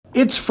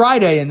It's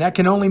Friday, and that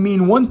can only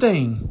mean one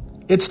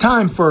thing. It's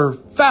time for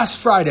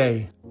Fast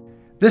Friday.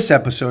 This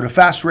episode of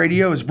Fast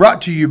Radio is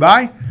brought to you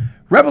by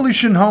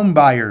Revolution Home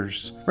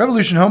Buyers.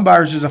 Revolution Home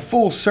Buyers is a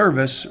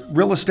full-service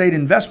real estate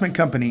investment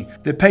company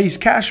that pays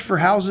cash for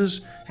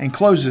houses and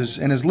closes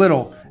in as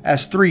little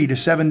as 3 to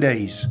 7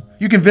 days.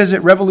 You can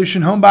visit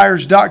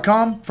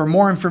revolutionhomebuyers.com for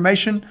more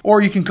information, or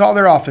you can call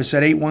their office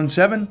at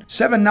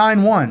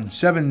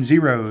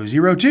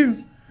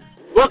 817-791-7002.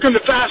 Welcome to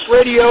Fast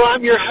Radio.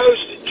 I'm your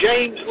host,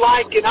 James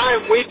Like, and I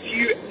am with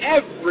you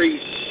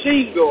every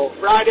single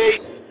Friday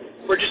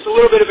for just a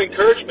little bit of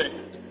encouragement,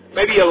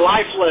 maybe a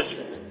life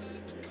lesson,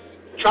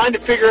 trying to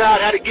figure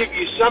out how to give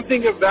you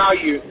something of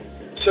value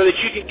so that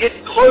you can get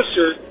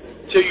closer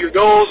to your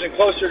goals and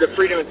closer to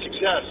freedom and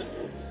success.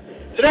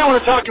 Today I want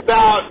to talk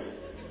about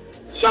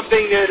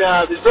something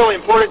that is really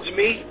important to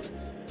me,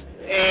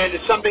 and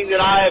it's something that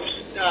I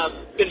have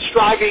been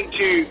striving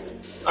to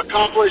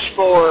accomplish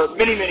for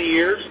many, many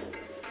years,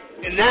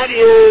 and that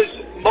is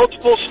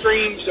multiple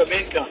streams of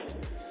income.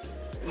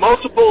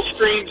 Multiple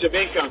streams of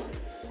income.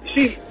 You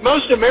see,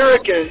 most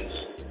Americans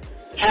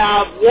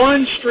have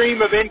one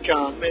stream of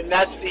income, and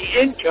that's the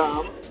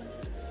income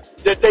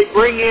that they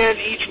bring in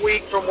each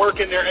week from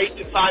working their 8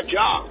 to 5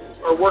 job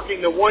or working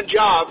the one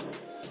job,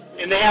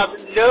 and they have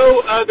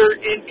no other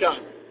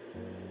income.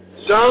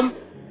 Some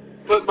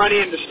put money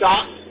into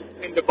stocks,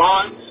 into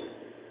bonds,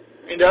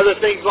 into other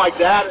things like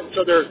that, and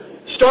so they're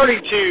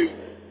starting to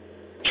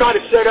try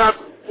to set up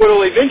what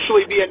will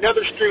eventually be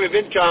another stream of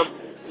income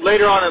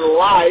later on in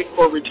life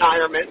for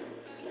retirement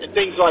and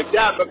things like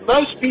that. But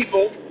most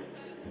people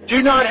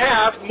do not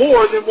have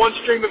more than one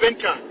stream of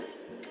income.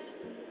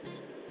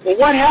 Well,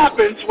 what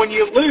happens when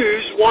you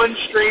lose one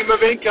stream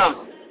of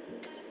income?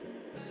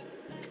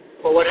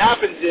 Well, what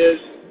happens is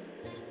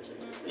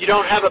you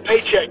don't have a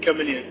paycheck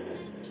coming in.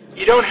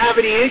 You don't have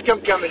any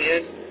income coming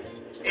in.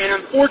 And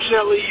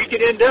unfortunately, you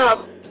can end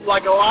up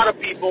like a lot of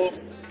people,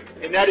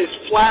 and that is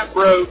flat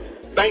broke,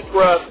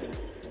 bankrupt,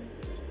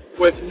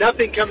 with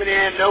nothing coming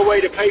in, no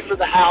way to pay for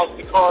the house,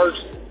 the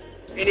cars,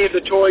 any of the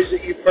toys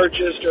that you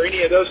purchased, or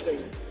any of those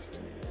things.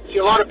 See,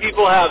 a lot of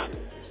people have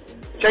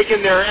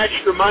taken their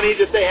extra money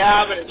that they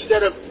have, and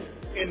instead of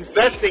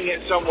investing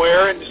it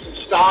somewhere into some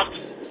stocks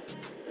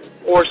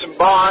or some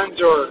bonds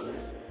or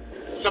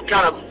some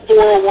kind of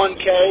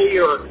 401k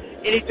or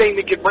anything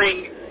that could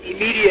bring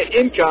immediate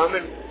income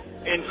and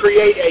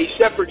create a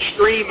separate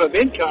stream of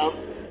income,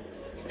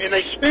 and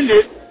they spend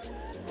it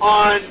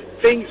on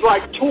things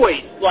like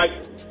toys, like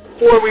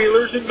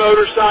four-wheelers and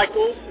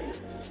motorcycles, and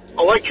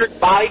electric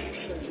bikes,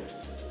 and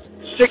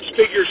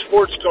six-figure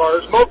sports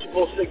cars,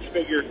 multiple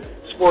six-figure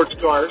sports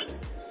cars,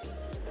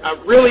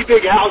 really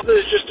big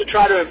houses just to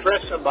try to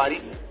impress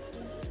somebody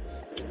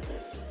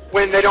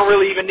when they don't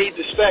really even need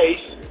the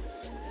space,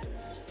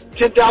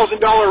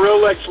 $10,000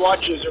 Rolex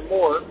watches or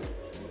more.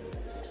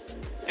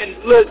 And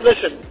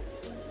listen,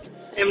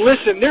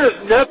 there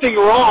is nothing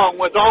wrong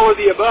with all of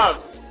the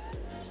above.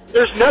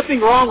 There's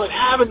nothing wrong with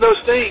having those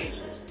things.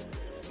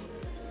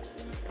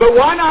 But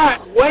why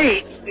not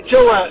wait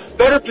until a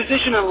better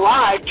position in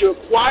life to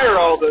acquire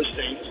all those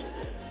things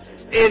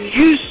and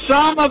use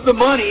some of the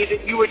money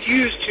that you would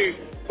use to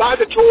buy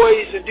the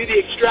toys and do the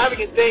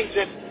extravagant things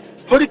and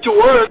put it to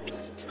work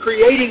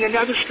creating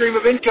another stream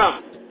of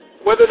income,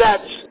 whether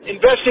that's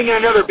investing in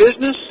another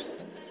business,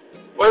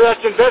 whether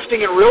that's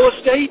investing in real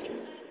estate.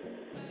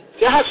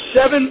 To have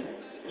 7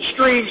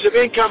 streams of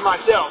income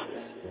myself.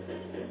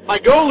 My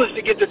goal is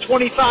to get to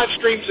 25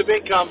 streams of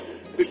income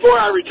before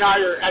I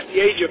retire at the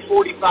age of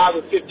 45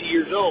 or 50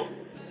 years old.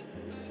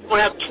 I want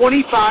to have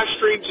 25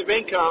 streams of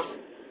income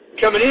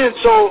coming in,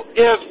 so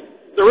if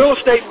the real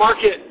estate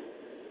market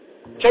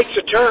takes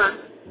a turn,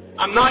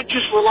 I'm not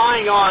just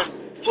relying on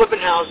flipping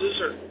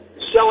houses or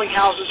selling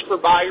houses for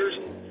buyers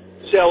and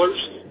sellers,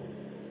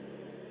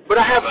 but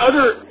I have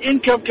other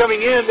income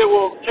coming in that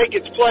will take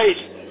its place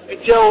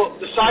until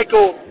the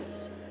cycle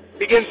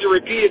begins to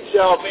repeat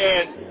itself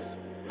and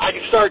I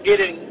can start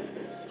getting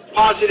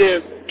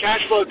positive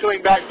cash flow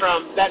coming back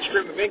from that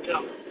stream of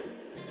income.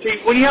 See,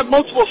 when you have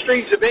multiple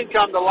streams of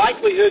income, the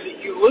likelihood that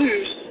you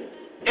lose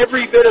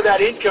every bit of that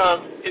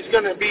income is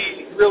going to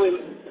be really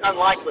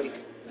unlikely.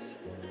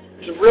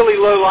 It's a really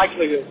low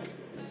likelihood.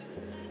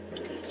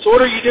 So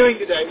what are you doing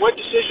today? What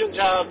decisions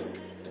have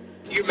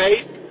you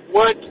made?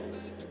 What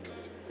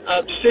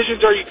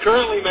decisions are you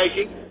currently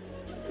making?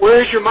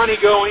 Where is your money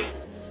going?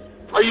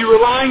 Are you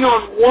relying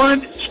on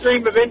one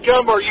stream of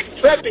income, or are you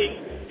prepping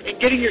and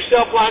getting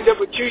yourself lined up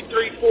with 2,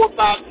 3, 4,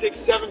 5, 6,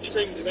 7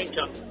 streams of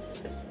income?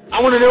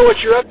 I want to know what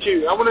you're up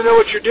to. I want to know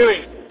what you're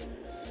doing.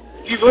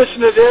 If you've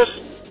listened to this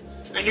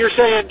and you're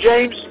saying,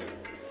 James,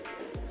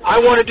 I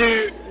want to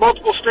do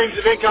multiple streams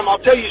of income, I'll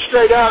tell you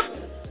straight up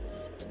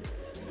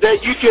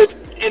that you could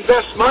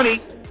invest money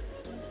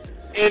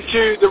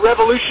into the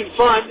Revolution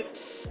Fund,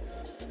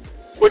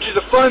 which is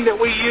a fund that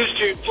we use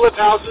to flip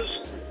houses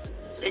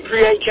and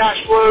create cash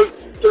flow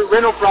through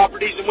rental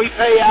properties, and we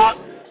pay out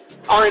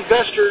our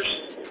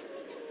investors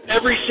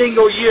every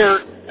single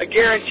year a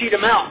guaranteed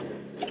amount.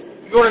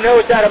 If you want to know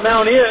what that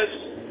amount is,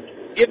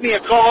 give me a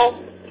call,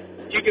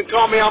 You can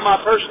call me on my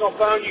personal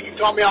phone. You can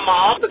call me on my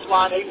office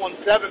line,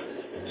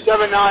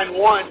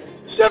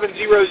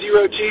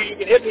 817-791-7002. You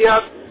can hit me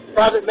up,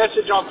 private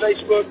message on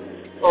Facebook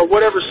or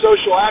whatever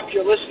social app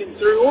you're listening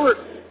through, or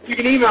you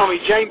can email me,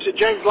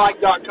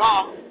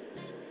 james@jameslight.com.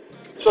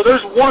 So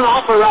there's one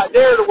offer right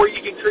there to where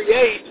you can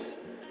create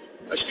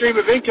a stream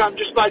of income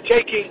just by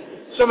taking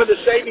some of the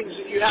savings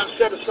that you have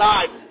set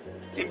aside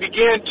and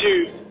begin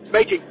to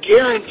make a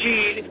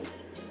guaranteed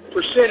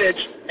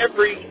percentage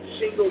every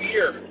single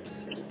year.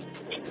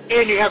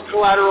 And you have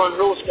collateral on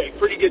real estate.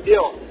 Pretty good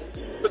deal.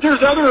 But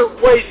there's other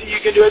ways that you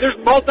can do it. There's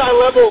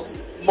multi-level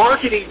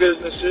marketing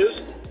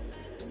businesses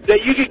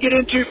that you could get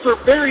into for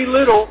very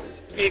little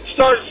and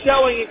start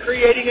selling and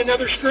creating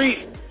another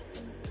stream.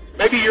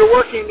 Maybe you're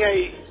working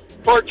a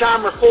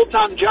part-time or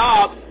full-time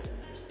job.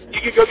 You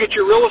could go get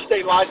your real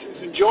estate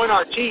license and join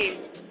our team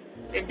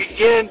and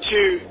begin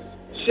to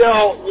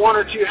sell 1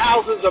 or 2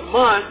 houses a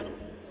month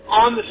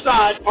on the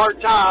side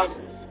part-time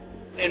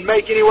and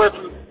make anywhere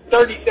from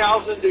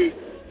 $30,000 to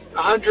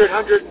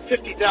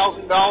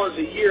 $150,000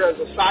 a year as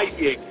a side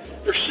gig.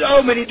 There's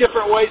so many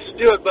different ways to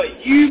do it,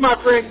 but you, my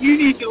friend, you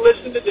need to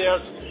listen to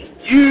this.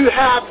 You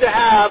have to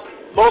have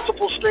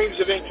multiple streams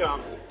of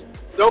income.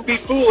 Don't be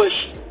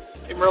foolish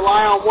and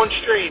rely on one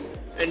stream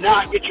and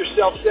not get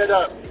yourself set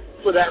up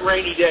for that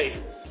rainy day.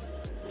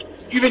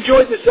 If you've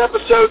enjoyed this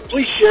episode,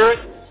 please share it.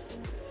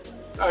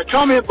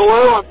 Comment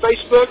below on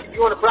Facebook. If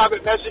you want to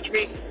private message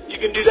me, you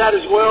can do that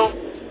as well.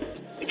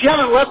 If you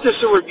haven't left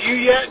us a review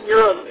yet and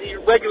you're a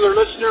regular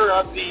listener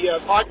of the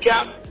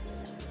podcast,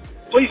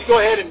 please go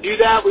ahead and do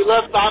that. We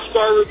love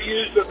 5-star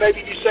reviews, but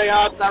maybe you say,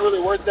 it's not really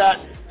worth that.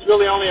 It's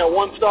really only a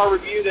 1-star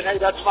review, then hey,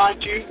 that's fine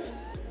too.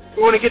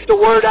 We want to get the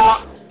word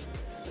out.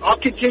 I'll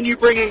continue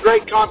bringing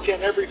great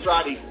content every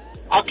Friday.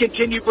 I'll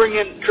continue bringing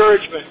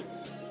encouragement,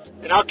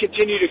 and I'll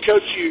continue to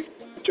coach you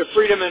to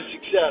freedom and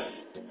success.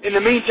 In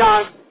the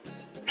meantime,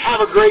 have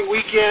a great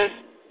weekend,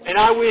 and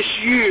I wish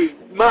you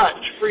much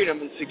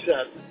freedom and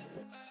success.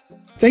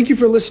 Thank you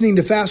for listening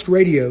to Fast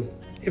Radio.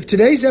 If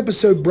today's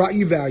episode brought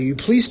you value,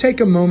 please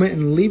take a moment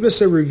and leave us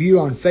a review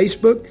on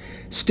Facebook,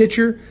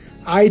 Stitcher,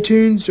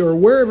 iTunes, or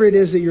wherever it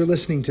is that you're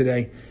listening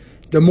today.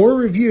 The more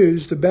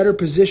reviews, the better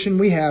position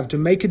we have to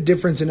make a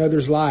difference in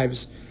others'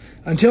 lives.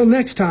 Until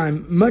next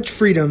time, much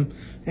freedom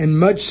and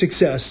much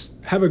success.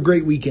 Have a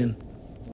great weekend.